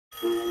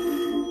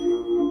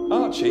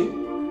Archie.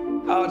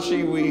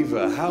 Archie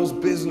Weaver, how's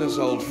business,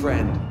 old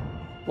friend?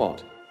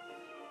 What?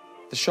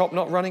 The shop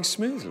not running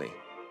smoothly?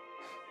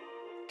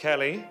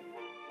 Kelly,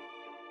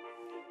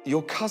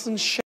 your cousin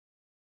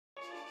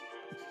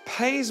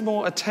pays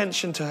more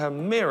attention to her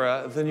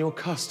mirror than your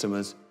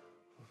customers.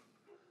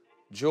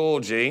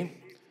 Georgie,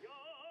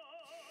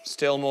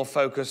 still more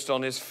focused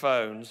on his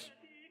phones.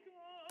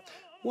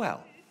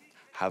 Well,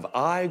 have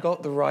I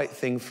got the right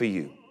thing for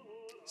you?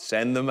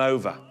 Send them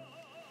over.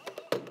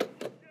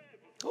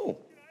 Oh,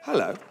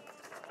 hello.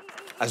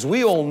 As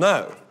we all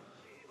know,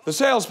 the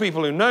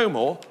salespeople who know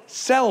more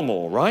sell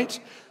more, right?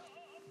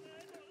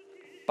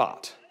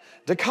 But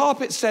do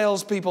carpet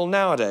salespeople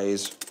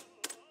nowadays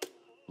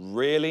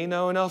really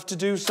know enough to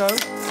do so?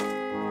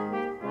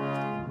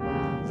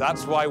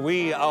 That's why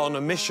we are on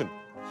a mission,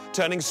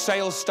 turning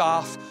sales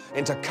staff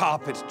into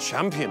carpet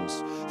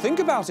champions. Think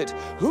about it.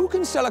 Who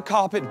can sell a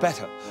carpet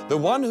better? The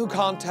one who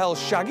can't tell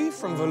shaggy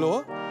from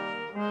velour?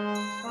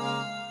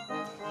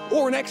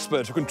 Or an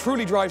expert who can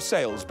truly drive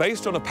sales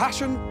based on a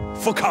passion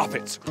for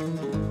carpets?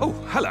 Oh,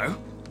 hello.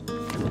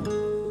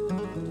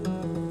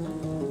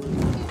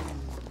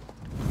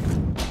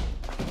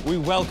 We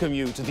welcome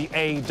you to the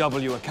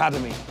AW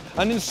Academy,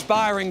 an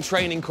inspiring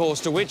training course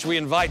to which we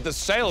invite the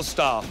sales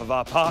staff of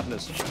our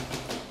partners.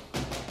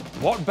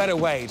 What better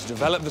way to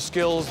develop the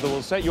skills that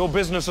will set your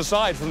business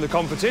aside from the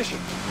competition?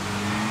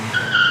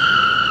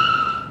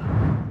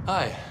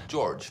 Hi,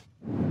 George.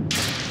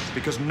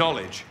 Because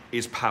knowledge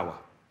is power,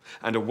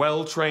 and a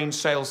well-trained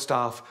sales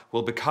staff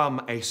will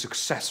become a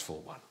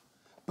successful one.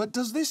 But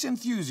does this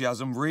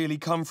enthusiasm really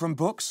come from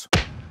books?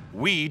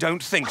 We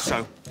don't think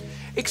so.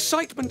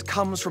 Excitement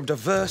comes from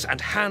diverse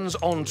and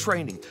hands-on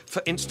training.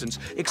 For instance,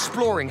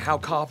 exploring how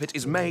carpet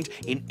is made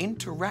in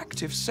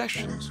interactive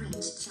sessions.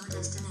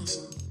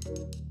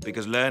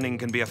 Because learning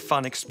can be a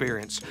fun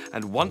experience,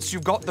 and once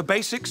you've got the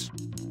basics,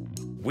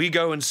 we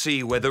go and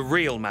see where the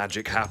real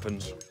magic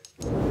happens.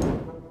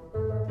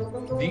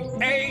 The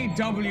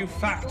AW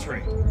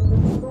Factory.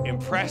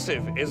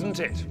 Impressive, isn't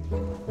it?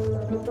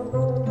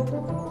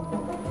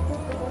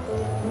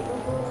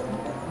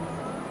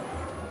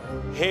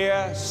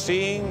 Here,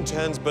 seeing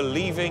turns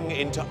believing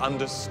into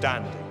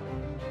understanding.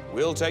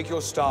 We'll take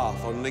your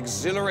staff on an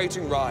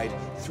exhilarating ride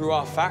through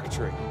our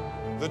factory.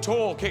 The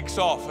tour kicks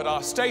off at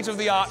our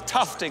state-of-the-art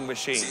tufting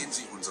machine.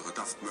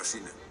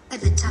 At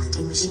the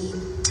tufting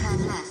machine,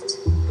 turn left.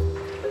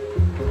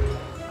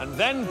 And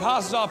then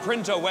past our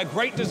printer where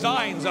great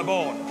designs are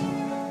born.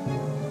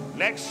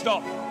 Next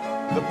stop,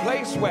 the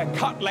place where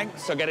cut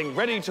lengths are getting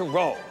ready to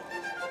roll.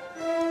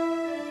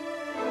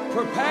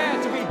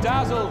 Prepare to be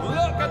dazzled.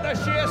 Look at the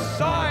sheer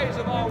size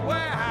of our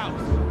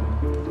warehouse.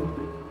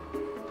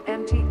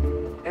 Empty,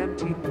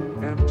 empty,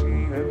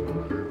 empty, empty.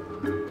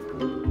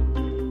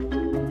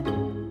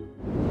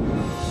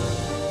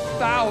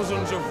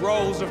 Thousands of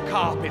rolls of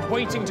carpet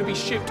waiting to be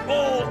shipped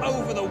all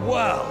over the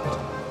world.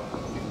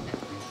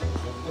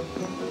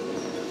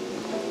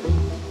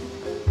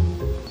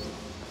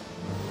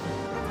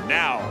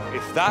 Now,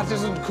 if that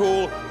isn't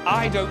cool,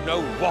 I don't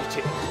know what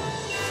is.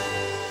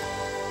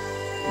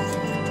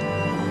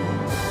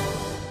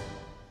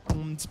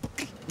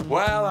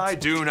 Well, I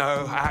do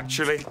know,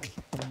 actually.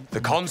 The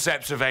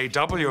concepts of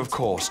AW, of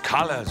course,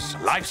 colours,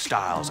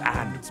 lifestyles,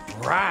 and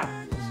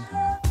brands.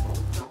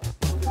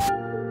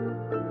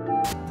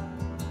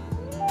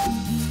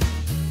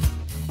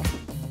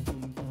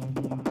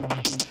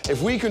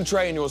 If we can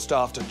train your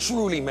staff to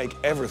truly make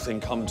everything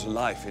come to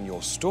life in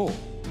your store,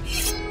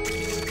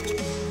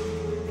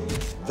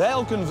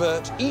 they'll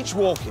convert each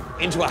walk-in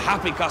into a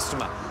happy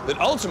customer that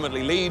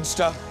ultimately leads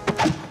to...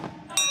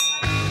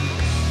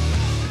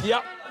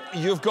 Yep,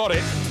 you've got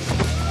it.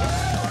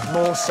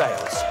 More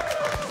sales.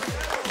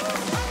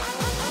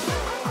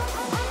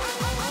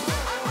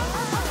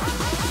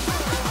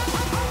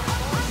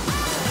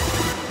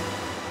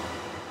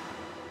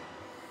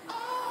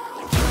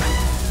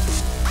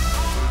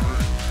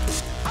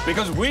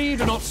 Because we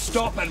do not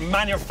stop at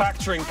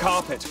manufacturing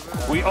carpet.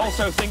 We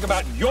also think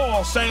about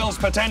your sales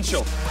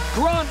potential.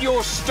 Grant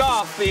your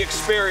staff the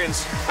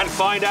experience and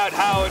find out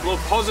how it will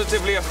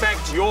positively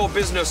affect your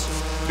business.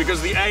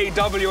 Because the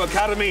AW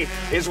Academy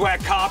is where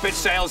carpet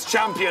sales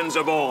champions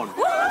are born.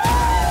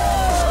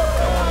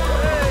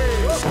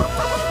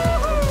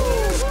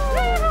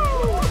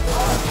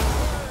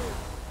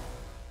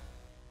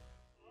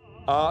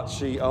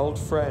 Archie, old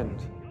friend.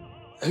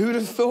 Who'd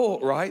have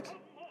thought, right?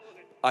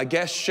 I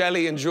guess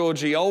Shelley and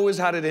Georgie always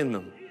had it in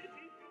them.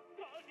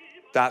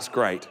 That's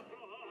great.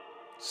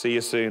 See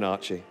you soon,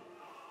 Archie.